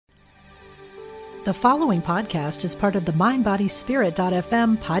The following podcast is part of the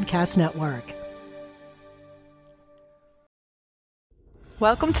MindBodySpirit.fm podcast network.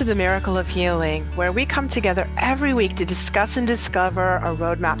 Welcome to the Miracle of Healing, where we come together every week to discuss and discover a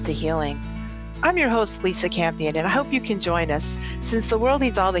roadmap to healing. I'm your host, Lisa Campion, and I hope you can join us since the world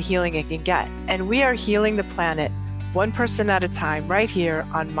needs all the healing it can get, and we are healing the planet one person at a time right here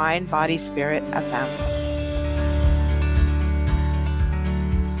on Mind, Body, Spirit FM.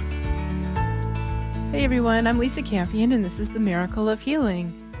 Hey everyone, I'm Lisa Campion, and this is the Miracle of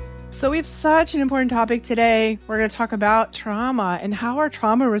Healing. So we have such an important topic today. We're going to talk about trauma and how our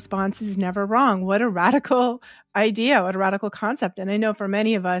trauma response is never wrong. What a radical idea, what a radical concept. And I know for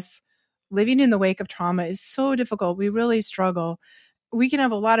many of us, living in the wake of trauma is so difficult. We really struggle. We can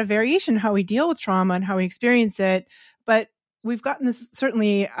have a lot of variation in how we deal with trauma and how we experience it. But we've gotten this,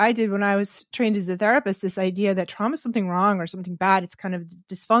 certainly I did when I was trained as a therapist, this idea that trauma is something wrong or something bad. It's kind of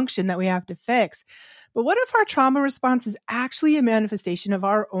dysfunction that we have to fix. But what if our trauma response is actually a manifestation of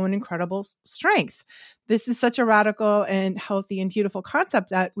our own incredible strength? This is such a radical and healthy and beautiful concept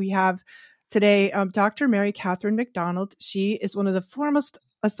that we have today. Dr. Mary Catherine McDonald, she is one of the foremost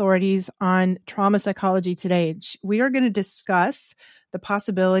authorities on trauma psychology today. We are going to discuss the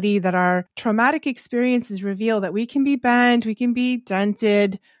possibility that our traumatic experiences reveal that we can be bent, we can be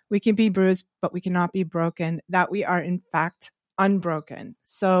dented, we can be bruised, but we cannot be broken, that we are in fact unbroken.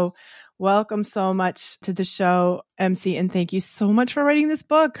 So welcome so much to the show, MC, and thank you so much for writing this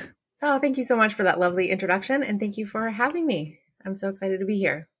book. Oh, thank you so much for that lovely introduction, and thank you for having me. I'm so excited to be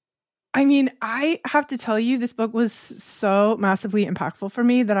here. I mean, I have to tell you, this book was so massively impactful for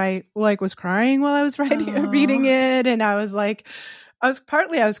me that I was crying while I was reading it. And I was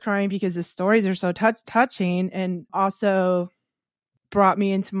crying because the stories are so touching, and also brought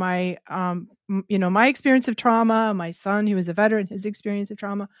me into my, my experience of trauma, my son, who was a veteran, his experience of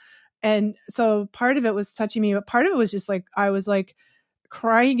trauma. And so part of it was touching me, but part of it was just I was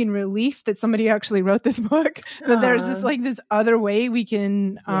crying in relief that somebody actually wrote this book, that there's this other way we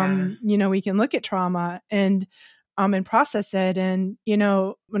can, we can look at trauma and process it. And,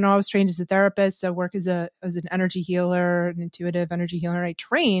 when I was trained as a therapist, I work as an energy healer, an intuitive energy healer. I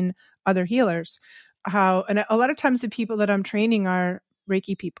train other healers and a lot of times the people that I'm training are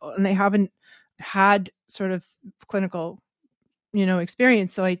Reiki people, and they haven't had sort of clinical,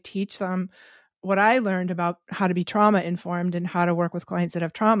 experience. So I teach them what I learned about how to be trauma informed and how to work with clients that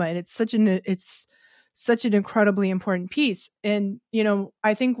have trauma. And it's such an incredibly important piece. And,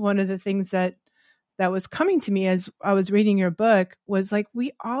 I think one of the things that was coming to me as I was reading your book was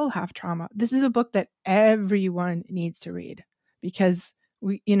we all have trauma. This is a book that everyone needs to read, because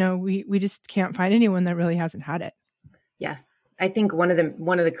we just can't find anyone that really hasn't had it. Yes. I think one of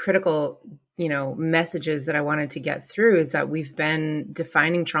the critical, messages that I wanted to get through is that we've been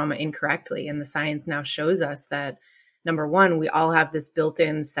defining trauma incorrectly. And the science now shows us that, number one, we all have this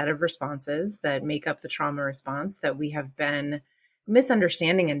built-in set of responses that make up the trauma response that we have been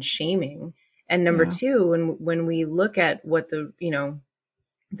misunderstanding and shaming. And number two, when we look at what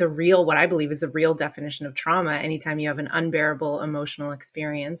what I believe is the real definition of trauma, anytime you have an unbearable emotional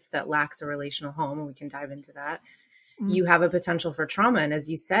experience that lacks a relational home, and we can dive into that, you have a potential for trauma. And as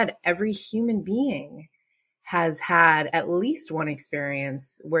you said, every human being has had at least one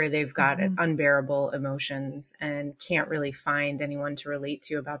experience where they've got unbearable emotions and can't really find anyone to relate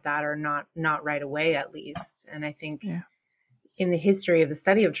to about that, or not right away, at least. And I think in the history of the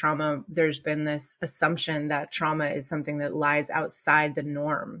study of trauma, there's been this assumption that trauma is something that lies outside the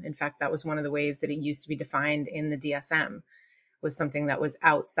norm. In fact, that was one of the ways that it used to be defined in the DSM, was something that was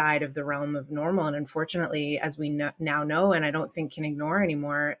outside of the realm of normal. And unfortunately, as we now know, and I don't think can ignore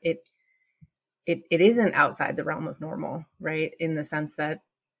anymore, it isn't outside the realm of normal, right? In the sense that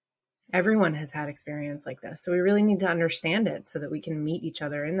everyone has had experience like this. So we really need to understand it so that we can meet each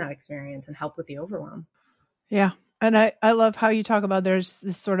other in that experience and help with the overwhelm. Yeah. And I love how you talk about there's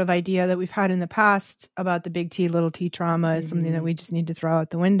this sort of idea that we've had in the past about the big T, little t trauma is something that we just need to throw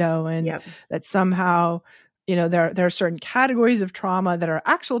out the window, and that somehow, there are certain categories of trauma that are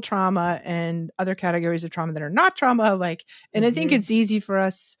actual trauma and other categories of trauma that are not trauma. And I think it's easy for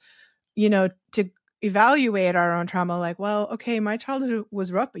us, to evaluate our own trauma. Well, okay, my childhood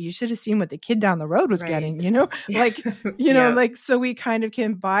was rough, but you should have seen what the kid down the road was getting, so we kind of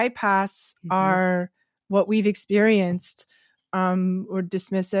can bypass what we've experienced, or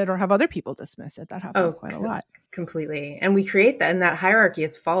dismiss it, or have other people dismiss it. That happens quite a lot. Completely. And we create that, and that hierarchy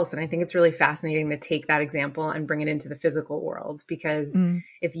is false. And I think it's really fascinating to take that example and bring it into the physical world, because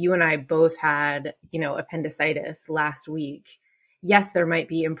if you and I both had, appendicitis last week, yes, there might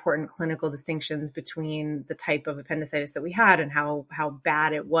be important clinical distinctions between the type of appendicitis that we had and how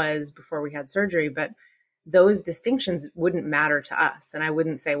bad it was before we had surgery, but those distinctions wouldn't matter to us. And I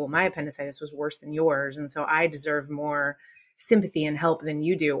wouldn't say, well, my appendicitis was worse than yours, and so I deserve more sympathy and help than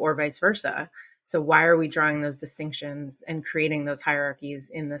you do, or vice versa. So why are we drawing those distinctions and creating those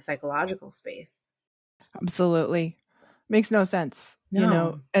hierarchies in the psychological space? Absolutely. Makes no sense,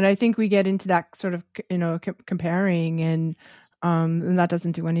 No. and I think we get into that sort of, comparing, and that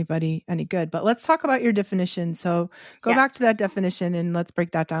doesn't do anybody any good. But let's talk about your definition. So go back to that definition and let's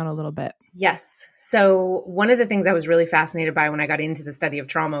break that down a little bit. Yes. So one of the things I was really fascinated by when I got into the study of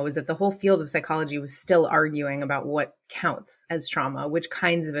trauma was that the whole field of psychology was still arguing about what counts as trauma, which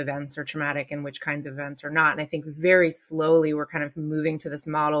kinds of events are traumatic and which kinds of events are not. And I think very slowly we're kind of moving to this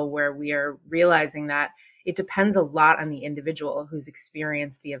model where we are realizing that it depends a lot on the individual who's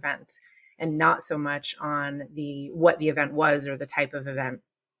experienced the event, and not so much on what the event was or the type of event.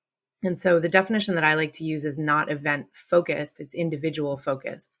 And so the definition that I like to use is not event focused, it's individual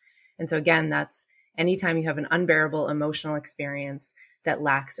focused. And so again, that's anytime you have an unbearable emotional experience that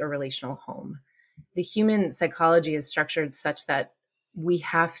lacks a relational home. The human psychology is structured such that we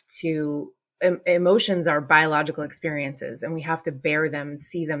have to, emotions are biological experiences, and we have to bear them and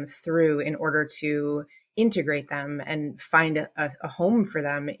see them through in order to integrate them and find a home for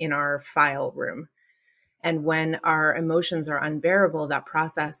them in our file room. And when our emotions are unbearable, that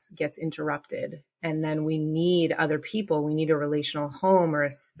process gets interrupted. And then we need other people. We need a relational home or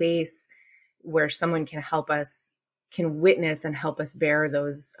a space where someone can help us, can witness and help us bear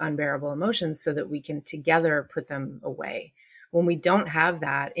those unbearable emotions so that we can together put them away. When we don't have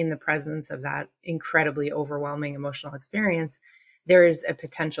that in the presence of that incredibly overwhelming emotional experience, there is a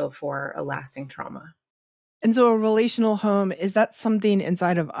potential for a lasting trauma. And so a relational home, is that something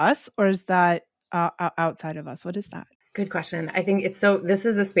inside of us, or is that outside of us? What is that? Good question. I think this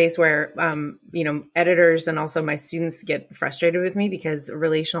is a space where, editors and also my students get frustrated with me because a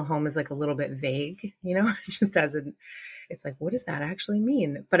relational home is like a little bit vague, just it's like, what does that actually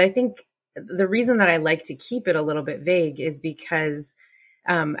mean? But I think the reason that I like to keep it a little bit vague is because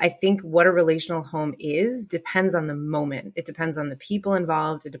I think what a relational home is depends on the moment. It depends on the people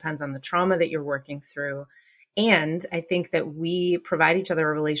involved. It depends on the trauma that you're working through. And I think that we provide each other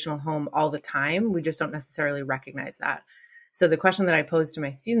a relational home all the time. We just don't necessarily recognize that. So the question that I pose to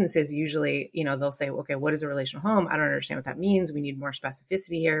my students is usually, they'll say, okay, what is a relational home? I don't understand what that means. We need more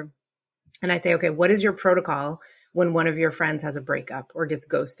specificity here. And I say, okay, what is your protocol when one of your friends has a breakup or gets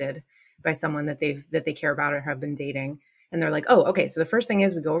ghosted by someone that they care about or have been dating? And they're like, oh, okay. So the first thing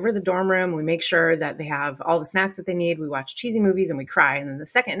is we go over to the dorm room. We make sure that they have all the snacks that they need. We watch cheesy movies and we cry. And then the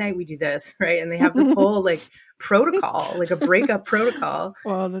second night we do this, right? And they have this whole protocol, like a breakup protocol.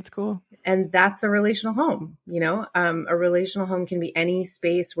 Wow, that's cool. And that's a relational home. A relational home can be any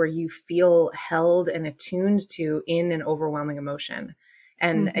space where you feel held and attuned to in an overwhelming emotion.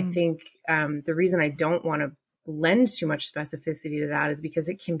 And I think the reason I don't want to lend too much specificity to that is because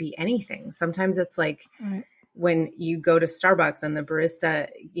it can be anything. Sometimes it's like, right, when you go to Starbucks and the barista,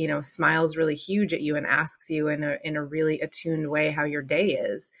 smiles really huge at you and asks you in a really attuned way how your day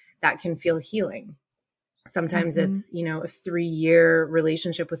is, that can feel healing. Sometimes it's, a 3-year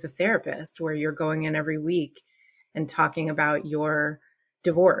relationship with a therapist where you're going in every week and talking about your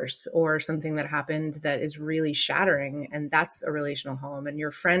divorce or something that happened that is really shattering. And that's a relational home. And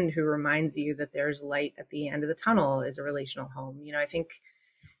your friend who reminds you that there's light at the end of the tunnel is a relational home. I think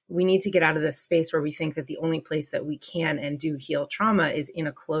we need to get out of this space where we think that the only place that we can and do heal trauma is in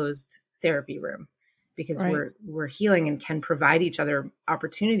a closed therapy room, because right, we're healing and can provide each other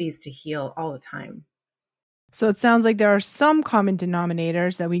opportunities to heal all the time. So it sounds like there are some common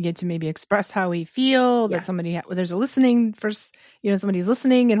denominators that we get to maybe express how we feel, that yes, there's a listening first, somebody's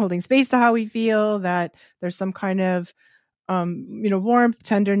listening and holding space to how we feel, that there's some kind of warmth,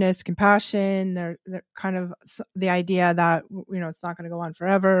 tenderness, compassion. They're kind of the idea that, it's not going to go on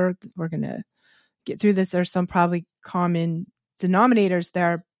forever. We're going to get through this. There's some probably common denominators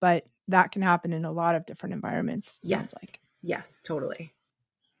there, but that can happen in a lot of different environments. Yes. Yes, totally.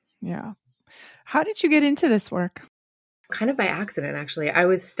 Yeah. How did you get into this work? Kind of by accident, actually. I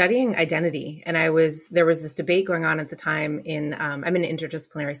was studying identity, and there was this debate going on at the time I'm an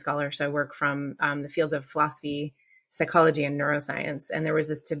interdisciplinary scholar. So I work from the fields of philosophy, psychology, and neuroscience. And there was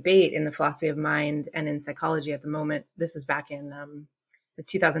this debate in the philosophy of mind and in psychology at the moment. This was back in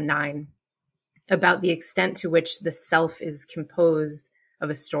 2009, about the extent to which the self is composed of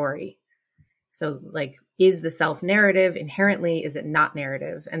a story. So is the self narrative inherently? Is it not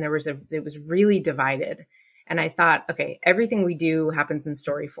narrative? And it was really divided. And I thought, okay, everything we do happens in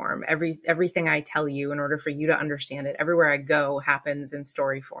story form. Everything I tell you, in order for you to understand it, everywhere I go happens in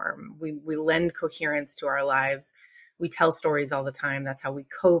story form. We lend coherence to our lives. We tell stories all the time. That's how we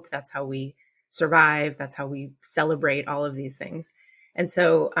cope. That's how we survive. That's how we celebrate all of these things. And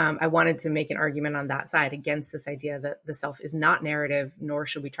so I wanted to make an argument on that side against this idea that the self is not narrative, nor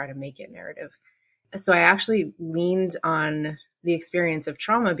should we try to make it narrative. So I actually leaned on the experience of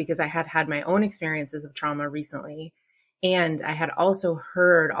trauma because I had had my own experiences of trauma recently. And I had also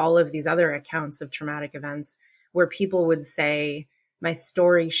heard all of these other accounts of traumatic events where people would say, my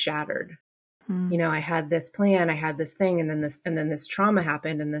story shattered. You know, I had this plan, I had this thing, and then this trauma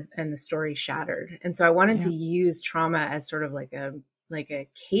happened and the story shattered. And so I wanted to use trauma as sort of like a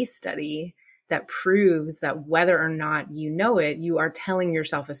case study that proves that whether or not you know it, you are telling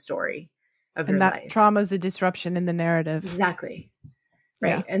yourself a story of your life. And that trauma is a disruption in the narrative. Exactly.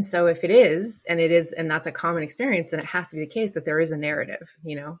 Right. Yeah. And so if it is, and that's a common experience, then it has to be the case that there is a narrative,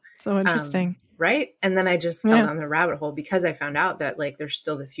 you know? So interesting. Right. And then I just fell down the rabbit hole because I found out that like, there's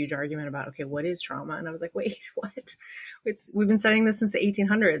still this huge argument about, okay, what is trauma? And I was like, wait, what? We've been studying this since the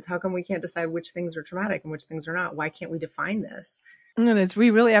 1800s. How come we can't decide which things are traumatic and which things are not? Why can't we define this? And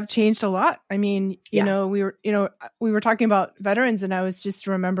we really have changed a lot. I mean, you know, we were talking about veterans, and I was just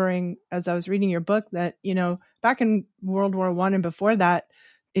remembering as I was reading your book that, you know, back in World War I and before that,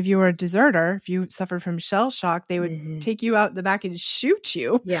 if you were a deserter, if you suffered from shell shock, they would take you out the back and shoot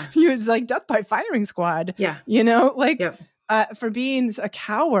you. Yeah. You was like death by firing squad. Yeah. You know, like for being a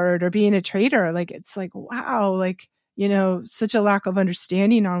coward or being a traitor, like, it's like, wow, like, you know, such a lack of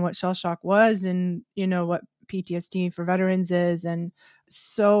understanding on what shell shock was and, you know, what PTSD for veterans is, and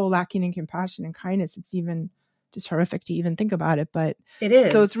so lacking in compassion and kindness. It's even just horrific to even think about it, but it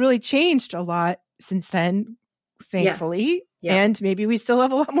is. So it's really changed a lot since then, thankfully. Yes. Yeah. And maybe we still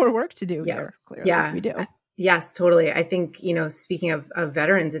have a lot more work to do here. Clearly. Yeah, we do. Yes, totally. I think, you know, speaking of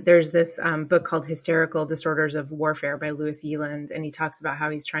veterans, there's this book called Hysterical Disorders of Warfare by Louis Yealand. And he talks about how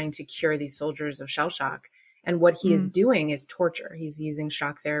he's trying to cure these soldiers of shell shock. And what he is doing is torture. He's using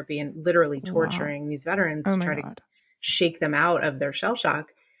shock therapy and literally torturing these veterans to try to shake them out of their shell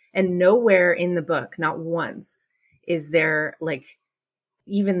shock. And nowhere in the book, not once, is there like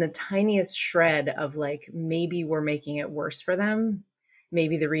even the tiniest shred of like, maybe we're making it worse for them.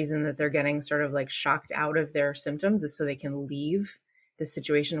 Maybe the reason that they're getting sort of like shocked out of their symptoms is so they can leave the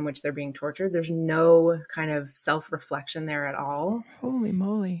situation in which they're being tortured. There's no kind of self-reflection there at all. Holy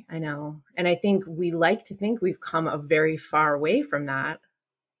moly. I know. And I think we like to think we've come a very far way from that,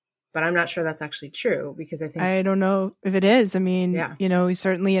 but I'm not sure that's actually true because I don't know if it is. I mean, you know, we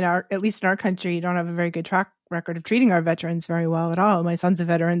certainly at least in our country, don't have a very good track record of treating our veterans very well at all. My son's a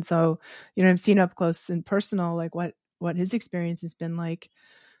veteran, so, you know, I've seen up close and personal, like what his experience has been like,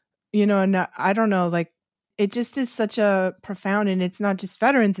 you know, and I don't know, like, it just is such a profound, and it's not just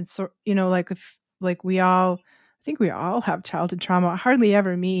veterans. It's, you know, like I think we all have childhood trauma. I hardly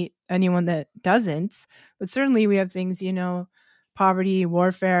ever meet anyone that doesn't, but certainly we have things, you know, poverty,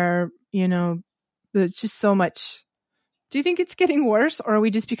 warfare, you know, there's just so much. Do you think it's getting worse, or are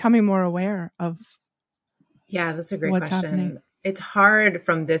we just becoming more aware of? Yeah, that's a great question. Happening? It's hard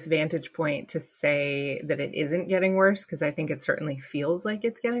from this vantage point to say that it isn't getting worse, because I think it certainly feels like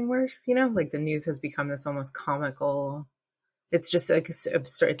it's getting worse. You know, like the news has become this almost comical. It's just like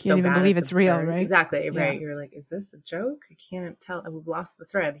absurd. It's so bad. Can't even believe it's real, right? Exactly. Right. You're like, is this a joke? I can't tell. We've lost the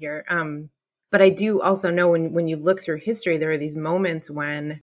thread here. But I do also know when you look through history, there are these moments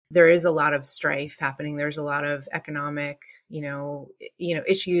when there is a lot of strife happening. There's a lot of economic, you know,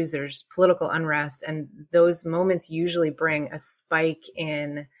 issues. There's political unrest, and those moments usually bring a spike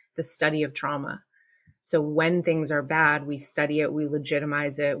in the study of trauma. So when things are bad, we study it, we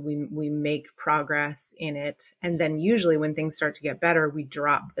legitimize it, we make progress in it, and then usually when things start to get better, we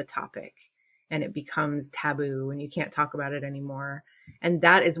drop the topic, and it becomes taboo, and you can't talk about it anymore. And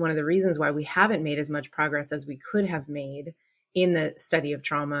that is one of the reasons why we haven't made as much progress as we could have made in the study of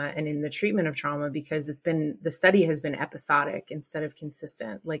trauma and in the treatment of trauma, because the study has been episodic instead of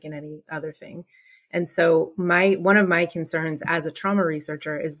consistent, like in any other thing. And so one of my concerns as a trauma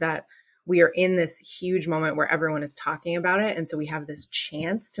researcher is that we are in this huge moment where everyone is talking about it. And so we have this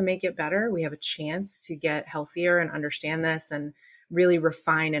chance to make it better. We have a chance to get healthier and understand this and really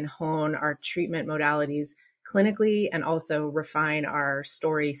refine and hone our treatment modalities clinically, and also refine our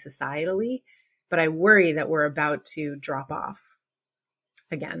story societally. But I worry that we're about to drop off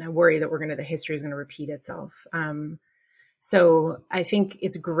again. I worry that the history is going to repeat itself. So I think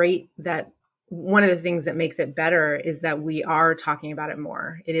it's great that one of the things that makes it better is that we are talking about it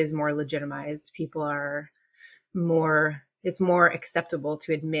more. It is more legitimized. It's more acceptable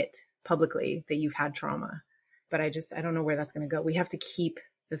to admit publicly that you've had trauma. but I don't know where that's going to go. We have to keep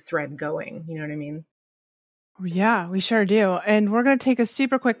the thread going. You know what I mean? Yeah, we sure do. And we're going to take a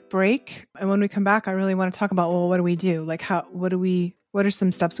super quick break. And when we come back, I really want to talk about, well, what do we do? Like what are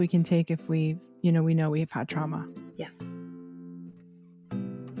some steps we can take if we know we've had trauma? Yes.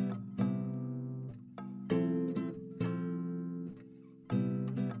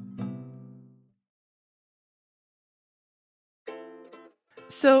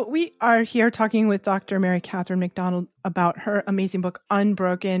 So we are here talking with Dr. Mary Catherine McDonald about her amazing book,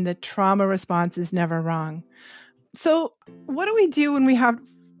 Unbroken, The Trauma Response is Never Wrong. So what do we do when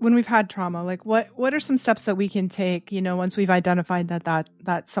we've had trauma? Like what are some steps that we can take, once we've identified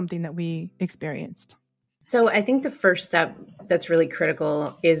that's something that we experienced? So I think the first step that's really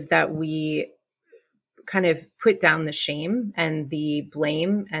critical is that we kind of put down the shame and the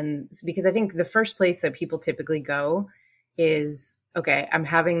blame. And because I think the first place that people typically go is, okay, I'm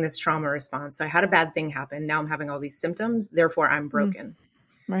having this trauma response. So I had a bad thing happen. Now I'm having all these symptoms. Therefore, I'm broken.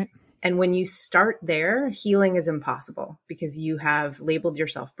 Right. And when you start there, healing is impossible because you have labeled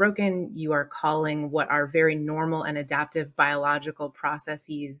yourself broken. You are calling what are very normal and adaptive biological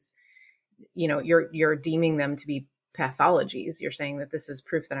processes, you're deeming them to be pathologies. You're saying that this is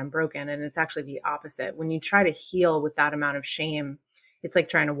proof that I'm broken. And it's actually the opposite. When you try to heal with that amount of shame, it's like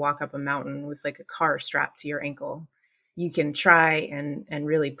trying to walk up a mountain with like a car strapped to your ankle. You can try and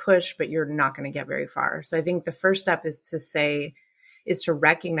really push, but you're not going to get very far. So I think the first step is to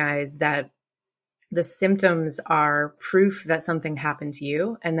recognize that the symptoms are proof that something happened to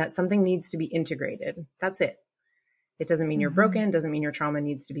you and that something needs to be integrated. That's it. It doesn't mean you're broken. It doesn't mean your trauma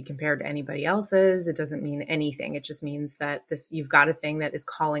needs to be compared to anybody else's. It doesn't mean anything. It just means that you've got a thing that is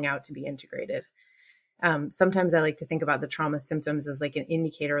calling out to be integrated. Sometimes I like to think about the trauma symptoms as like an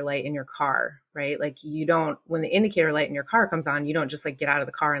indicator light in your car, right? Like when the indicator light in your car comes on, you don't just like get out of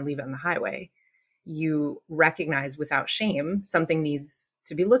the car and leave it on the highway. You recognize without shame, something needs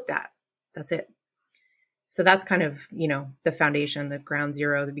to be looked at. That's it. So that's kind of, the foundation, the ground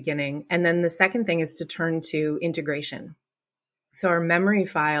zero, the beginning. And then the second thing is to turn to integration. So our memory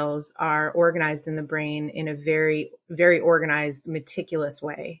files are organized in the brain in a very, very organized, meticulous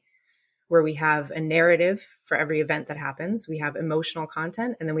way, where we have a narrative for every event that happens. We have emotional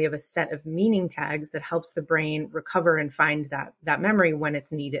content, and then we have a set of meaning tags that helps the brain recover and find that memory when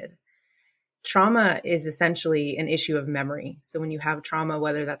it's needed. Trauma is essentially an issue of memory. So when you have trauma,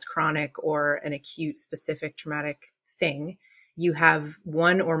 whether that's chronic or an acute specific traumatic thing, you have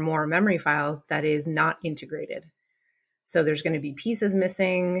one or more memory files that is not integrated. So there's going to be pieces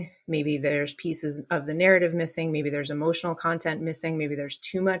missing. Maybe there's pieces of the narrative missing. Maybe there's emotional content missing. Maybe there's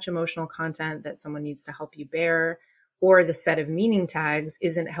too much emotional content that someone needs to help you bear, or the set of meaning tags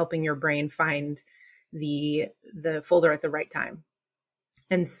isn't helping your brain find the folder at the right time.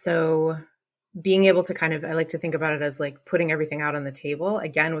 And so being able to I like to think about it as like putting everything out on the table,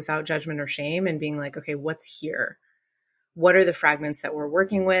 again, without judgment or shame, and being like, okay, what's here? What are the fragments that we're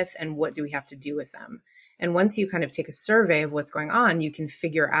working with, and what do we have to do with them? And once you kind of take a survey of what's going on, you can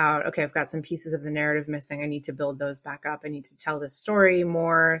figure out, okay, I've got some pieces of the narrative missing. I need to build those back up. I need to tell this story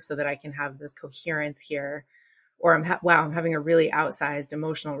more so that I can have this coherence here. Or I'm having a really outsized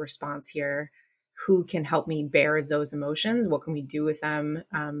emotional response here. Who can help me bear those emotions? What can we do with them?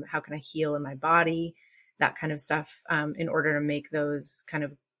 How can I heal in my body? That kind of stuff, in order to make those kind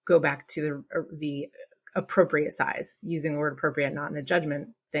of go back to the appropriate size, using the word appropriate, not in a judgment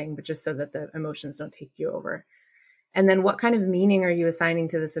thing, but just so that the emotions don't take you over. And then what kind of meaning are you assigning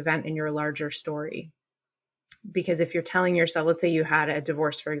to this event in your larger story? Because if you're telling yourself, let's say you had a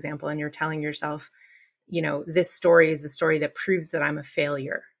divorce, for example, and you're telling yourself, this story is the story that proves that I'm a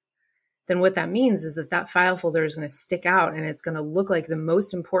failure. Then what that means is that file folder is going to stick out and it's going to look like the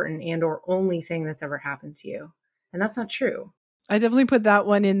most important and or only thing that's ever happened to you. And that's not true. I definitely put that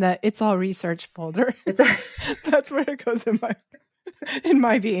one in the it's all research folder. That's where it goes in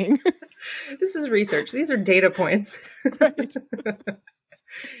my being. This is research. These are data points. Right.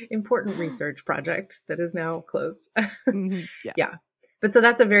 Important research project that is now closed. Mm-hmm. Yeah. But so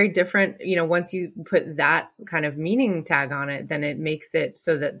that's a very different, once you put that kind of meaning tag on it, then it makes it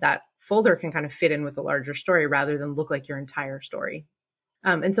so that folder can kind of fit in with a larger story rather than look like your entire story.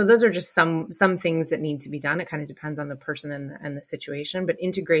 And so those are just some things that need to be done. It kind of depends on the person and the situation, but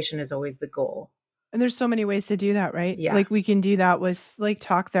integration is always the goal. And there's so many ways to do that, right? Yeah. Like we can do that with like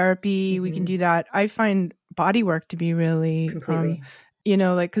talk therapy. Mm-hmm. We can do that. I find body work to be really, completely,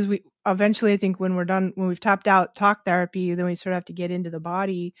 because we eventually, I think when we've tapped out talk therapy, then we sort of have to get into the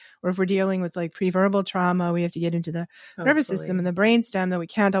body. Or if we're dealing with like pre-verbal trauma, we have to get into the nervous system and the brainstem that we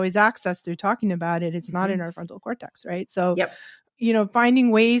can't always access through talking about it. It's not in our frontal cortex, right? So, yep.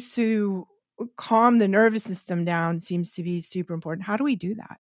 Finding ways to calm the nervous system down seems to be super important. How do we do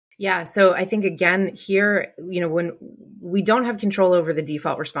that? Yeah. So I think again here, when we don't have control over the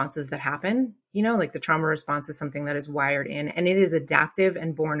default responses that happen, like the trauma response is something that is wired in, and it is adaptive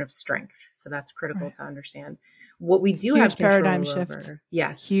and born of strength. So that's critical to understand. What we do have control paradigm over. Shift.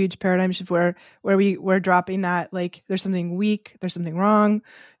 Yes. Huge paradigm shift where we're dropping that, like there's something weak, there's something wrong,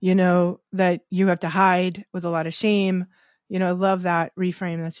 that you have to hide with a lot of shame. I love that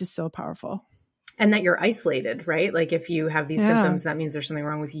reframe. That's just so powerful. And that you're isolated, right? Like if you have these symptoms, that means there's something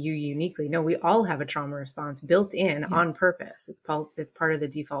wrong with you uniquely. No, we all have a trauma response built in on purpose. It's part of the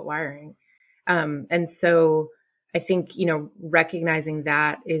default wiring. And so I think, recognizing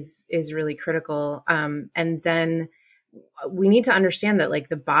that is really critical. And then we need to understand that like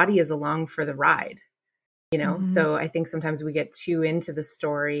the body is along for the ride, So I think sometimes we get too into the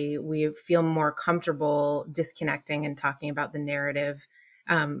story. We feel more comfortable disconnecting and talking about the narrative.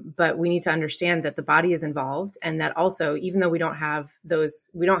 But we need to understand that the body is involved, and that also, even though we don't have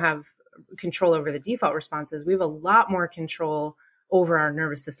control over the default responses, we have a lot more control over our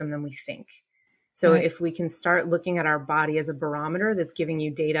nervous system than we think. So if we can start looking at our body as a barometer that's giving you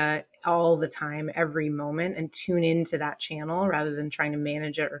data all the time, every moment, and tune into that channel rather than trying to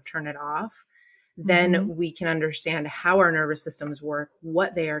manage it or turn it off, then we can understand how our nervous systems work,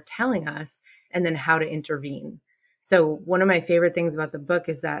 what they are telling us, and then how to intervene. So one of my favorite things about the book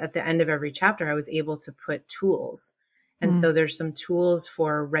is that at the end of every chapter, I was able to put tools. And so there's some tools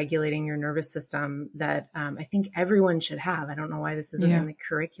for regulating your nervous system that I think everyone should have. I don't know why this isn't in the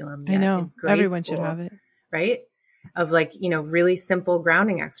curriculum yet. I know. Everyone should have it. Right? Of like, really simple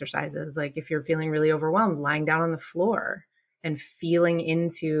grounding exercises. Like if you're feeling really overwhelmed, lying down on the floor and feeling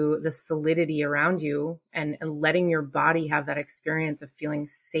into the solidity around you and letting your body have that experience of feeling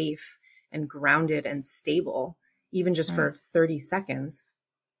safe and grounded and stable. Even just for 30 seconds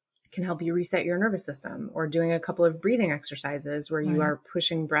can help you reset your nervous system, or doing a couple of breathing exercises where you are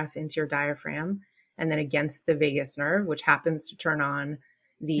pushing breath into your diaphragm and then against the vagus nerve, which happens to turn on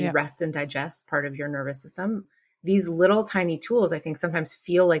the rest and digest part of your nervous system. These little tiny tools, I think sometimes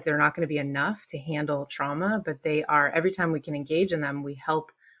feel like they're not going to be enough to handle trauma, but they are. Every time we can engage in them, we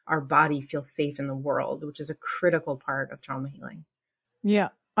help our body feel safe in the world, which is a critical part of trauma healing. Yeah.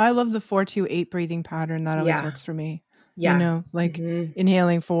 I love the 4-2-8 breathing pattern. That always works for me.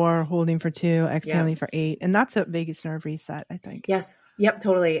 Inhaling 4, holding for 2, exhaling for 8. And that's a vagus nerve reset, I think. Yes. Yep.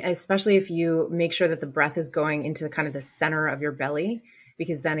 Totally. Especially if you make sure that the breath is going into kind of the center of your belly,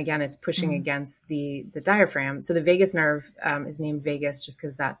 because then again, it's pushing against the diaphragm. So the vagus nerve is named vagus just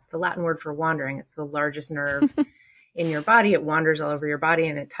because that's the Latin word for wandering. It's the largest nerve in your body. It wanders all over your body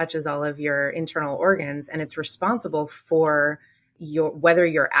and it touches all of your internal organs, and it's responsible for whether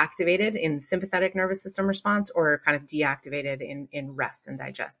you're activated in sympathetic nervous system response or kind of deactivated in rest and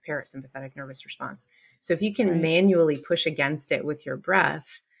digest, parasympathetic nervous response. So if you can manually push against it with your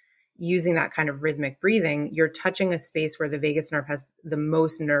breath, using that kind of rhythmic breathing, you're touching a space where the vagus nerve has the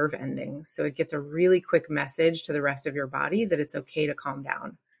most nerve endings. So it gets a really quick message to the rest of your body that it's okay to calm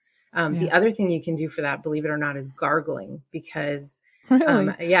down. The other thing you can do for that, believe it or not, is gargling, because I don't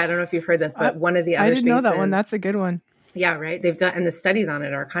know if you've heard this, but one of the other spaces. I didn't know that one. That's a good one. Yeah, right. They've done, and the studies on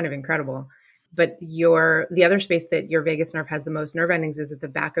it are kind of incredible. But the other space that your vagus nerve has the most nerve endings is at the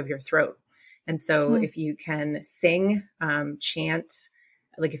back of your throat. And so if you can sing, chant,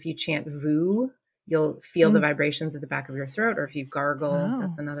 like if you chant VOO, you'll feel the vibrations at the back of your throat. Or if you gargle,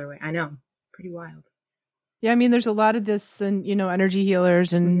 that's another way. I know. Pretty wild. Yeah. I mean, there's a lot of this, and, energy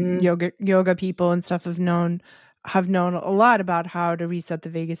healers and yoga people and stuff have known a lot about how to reset the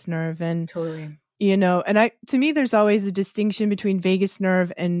vagus nerve. And totally. And to me, there's always a distinction between vagus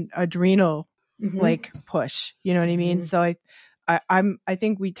nerve and adrenal like push, you know what I mean? So I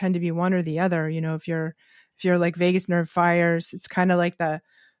think we tend to be one or the other. If you're like vagus nerve fires, it's kind of like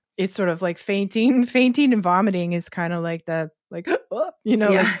it's sort of like fainting and vomiting is kind of like like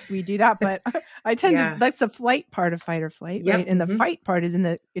we do that, but I tend to, that's the flight part of fight or flight, right? And the fight part is in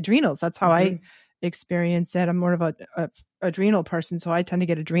the adrenals. That's how I experience it. I'm more of a adrenal person, so I tend to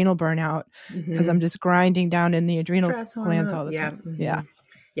get adrenal burnout because I'm just grinding down in the adrenal glands all the time.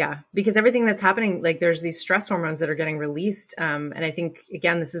 Yeah, because everything that's happening, like there's these stress hormones that are getting released. And I think,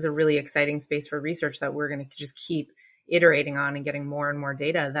 again, this is a really exciting space for research that we're going to just keep iterating on and getting more and more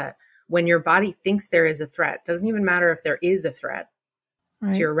data, that when your body thinks there is a threat, doesn't even matter if there is a threat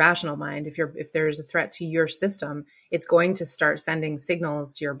to your rational mind. If there's a threat to your system, it's going to start sending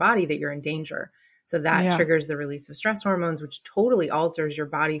signals to your body that you're in danger. So that triggers the release of stress hormones, which totally alters your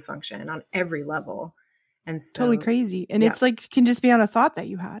body function on every level. And so, totally crazy. And it's like, can just be on a thought that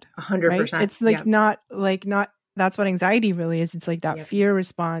you had. 100%. Right? It's like not that's what anxiety really is. It's like that Yep. fear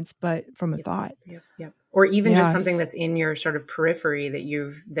response, but from a Yep. thought. Yep. Or even just something Yes. that's in your sort of periphery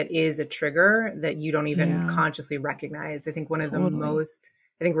that is a trigger that you don't even consciously recognize. I think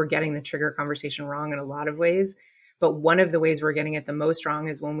I think we're getting the trigger conversation wrong in a lot of ways, but one of the ways we're getting it the most wrong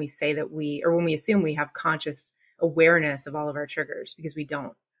is when we say that when we assume we have conscious awareness of all of our triggers, because we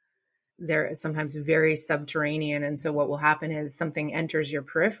don't. They're sometimes very subterranean. And so what will happen is something enters your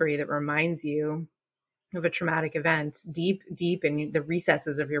periphery that reminds you of a traumatic event deep in the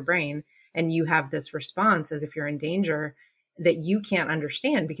recesses of your brain. And you have this response as if you're in danger that you can't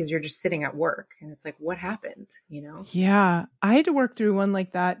understand because you're just sitting at work. And it's like, what happened? Yeah. I had to work through one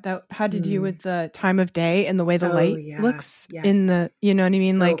like that had to do with the time of day and the way the light looks in the, you know what I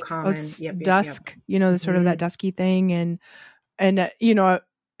mean? So like common. Dusk, the sort of that dusky thing. And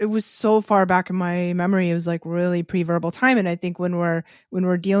it was so far back in my memory. It was like really pre-verbal time. And I think when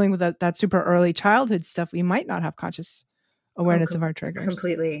we're dealing with that super early childhood stuff, we might not have conscious awareness of our triggers.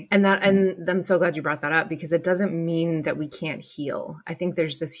 Completely. And I'm so glad you brought that up, because it doesn't mean that we can't heal. I think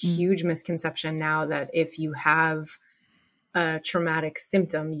there's this huge misconception now that if you have a traumatic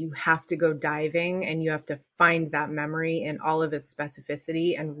symptom, you have to go diving and you have to find that memory in all of its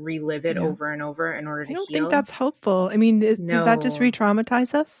specificity and relive it over and over in order to heal. I don't think that's helpful. I mean, does that just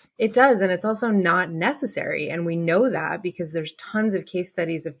re-traumatize us? It does. And it's also not necessary. And we know that because there's tons of case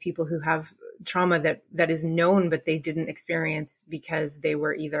studies of people who have trauma that is known, but they didn't experience because they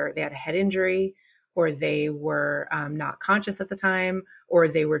had a head injury, or they were not conscious at the time, or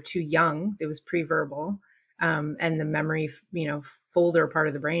they were too young. It was pre-verbal. And the memory, folder part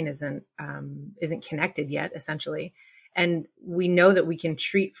of the brain isn't connected yet, essentially. And we know that we can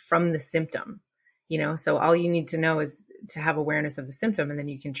treat from the symptom, so all you need to know is to have awareness of the symptom, and then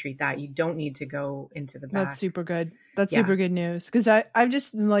you can treat that. You don't need to go into the back. That's super good. That's super good news. Cause I've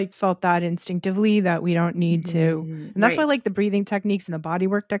just felt that instinctively that we don't need to. And that's why I like the breathing techniques and the body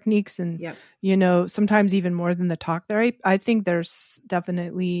work techniques. And, sometimes even more than the talk therapy. I think there's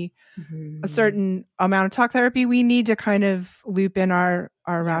definitely a certain amount of talk therapy we need to kind of loop in our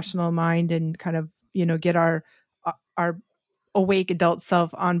rational mind and kind of, get our awake adult self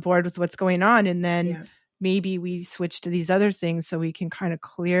on board with what's going on. And then maybe we switch to these other things so we can kind of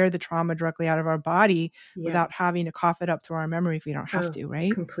clear the trauma directly out of our body without having to cough it up through our memory if we don't have to,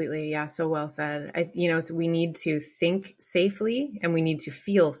 right? Completely. Yeah. So well said. We need to think safely and we need to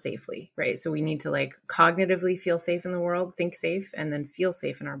feel safely, right? So we need to cognitively feel safe in the world, think safe, and then feel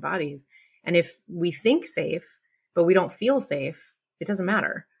safe in our bodies. And if we think safe, but we don't feel safe, it doesn't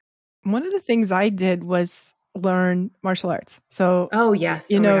matter. One of the things I did was learn martial arts. So, oh yes,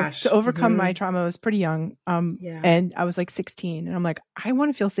 to overcome my trauma, I was pretty young. And I was 16 and I'm like, I want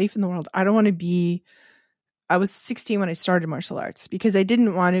to feel safe in the world. I was 16 when I started martial arts because I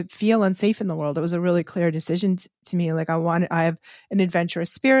didn't want to feel unsafe in the world. It was a really clear decision to me. I have an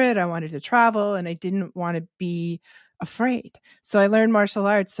adventurous spirit. I wanted to travel and I didn't want to be afraid. So I learned martial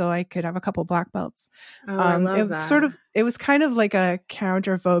arts so I could have a couple black belts. I love that. It was kind of like a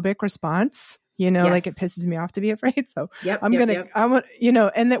counterphobic response. It pisses me off to be afraid. So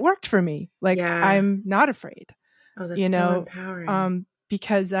and it worked for me. I'm not afraid. Oh, that's so empowering.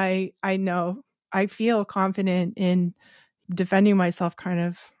 Because I know I feel confident in defending myself kind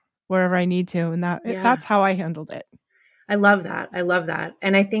of wherever I need to. And that's how I handled it. I love that.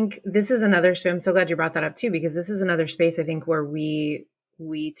 And I think this is another space. I'm so glad you brought that up too, because this is another space I think where we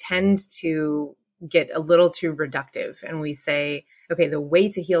tend to get a little too reductive and we say, okay, the way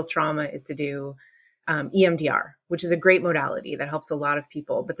to heal trauma is to do EMDR, which is a great modality that helps a lot of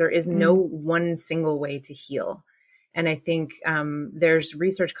people, but there is no one single way to heal. And I think there's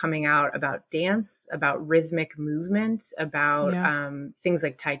research coming out about dance, about rhythmic movement, about things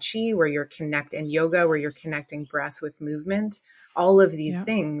like Tai Chi, where and yoga, where you're connecting breath with movement. All of these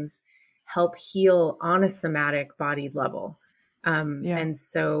things help heal on a somatic bodied level. And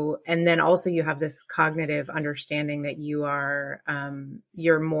then also you have this cognitive understanding that you're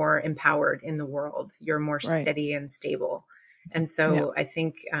more empowered in the world. You're more steady and stable. And so I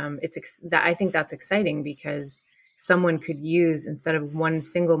think I think that's exciting because someone could use, instead of one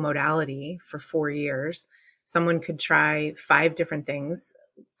single modality for 4 years, someone could try 5 different things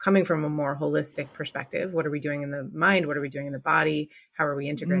coming from a more holistic perspective. What are we doing in the mind? What are we doing in the body? How are we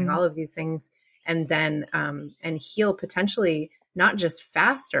integrating all of these things? And then, and heal potentially not just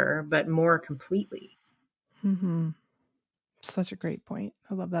faster, but more completely. Mm-hmm. Such a great point.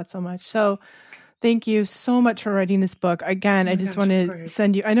 I love that so much. So thank you so much for writing this book. Again, I just want to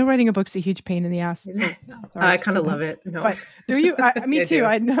send you, I know writing a book's a huge pain in the ass. I kind of love it. No. But do you? Me too.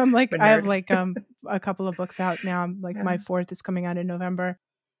 I have a couple of books out now. My 4th is coming out in November.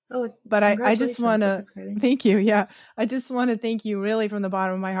 Oh, but I just want That's to exciting. thank you. Yeah. I just want to thank you really from the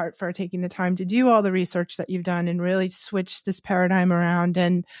bottom of my heart for taking the time to do all the research that you've done and really switch this paradigm around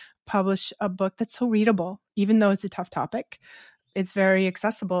and publish a book that's so readable, even though it's a tough topic. It's very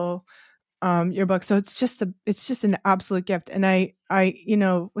accessible, your book. So it's just an absolute gift. And I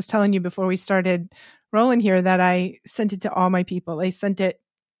was telling you before we started rolling here that I sent it to all my people. I sent it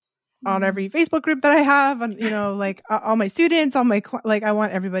on every Facebook group that I have, and like all my students, I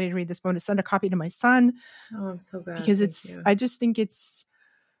want everybody to read this book. To send a copy to my son. Oh, I'm so glad. Because I just think it's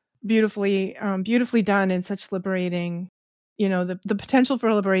beautifully done and such liberating. The potential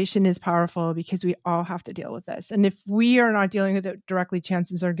for liberation is powerful because we all have to deal with this. And if we are not dealing with it directly,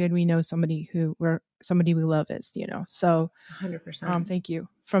 chances are good we know somebody we love is, So 100%. Thank you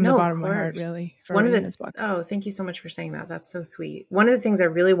from the bottom of my heart, really, for reading this book. Oh, thank you so much for saying that. That's so sweet. One of the things I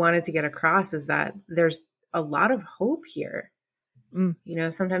really wanted to get across is that there's a lot of hope here.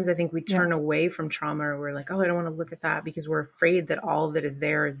 Sometimes I think we turn away from trauma, or we're like, oh, I don't want to look at that because we're afraid that all that is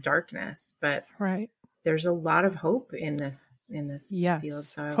there is darkness. But there's a lot of hope in this field.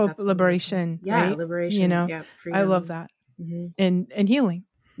 So hope, liberation. Yeah, right? liberation. Yeah, freedom. I love that. And healing.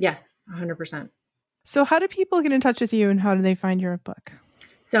 Yes, 100%. So how do people get in touch with you, and how do they find your book?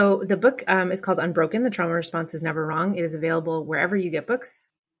 So the book is called Unbroken. The Trauma Response is Never Wrong. It is available wherever you get books,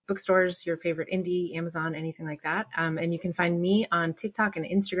 bookstores, your favorite indie, Amazon, anything like that. And you can find me on TikTok and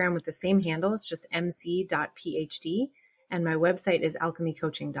Instagram with the same handle. It's just mc.phd. And my website is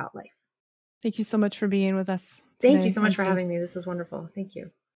alchemycoaching.life. Thank you so much for being with us today. Thank you so much for having me. This was wonderful. Thank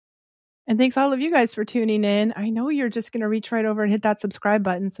you. And thanks all of you guys for tuning in. I know you're just going to reach right over and hit that subscribe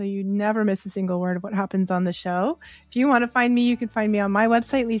button so you never miss a single word of what happens on the show. If you want to find me, you can find me on my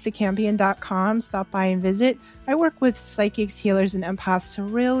website, lisacampion.com. Stop by and visit. I work with psychics, healers, and empaths to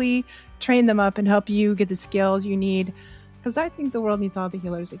really train them up and help you get the skills you need, because I think the world needs all the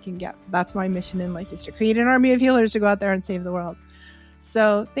healers it can get. That's my mission in life, is to create an army of healers to go out there and save the world.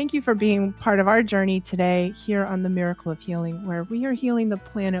 So thank you for being part of our journey today here on The Miracle of Healing, where we are healing the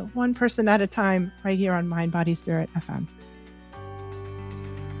planet one person at a time, right here on Mind, Body, Spirit FM.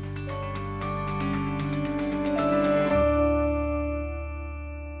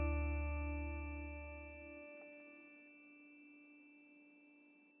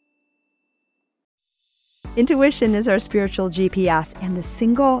 Intuition is our spiritual GPS and the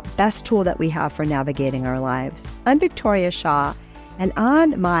single best tool that we have for navigating our lives. I'm Victoria Shaw. And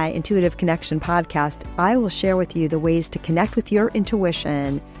on my Intuitive Connection podcast, I will share with you the ways to connect with your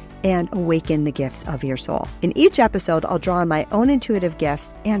intuition and awaken the gifts of your soul. In each episode, I'll draw on my own intuitive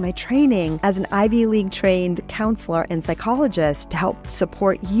gifts and my training as an Ivy League trained counselor and psychologist to help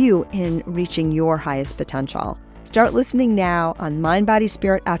support you in reaching your highest potential. Start listening now on Mind, Body,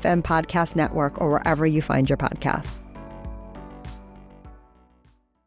 Spirit FM Podcast Network or wherever you find your podcasts.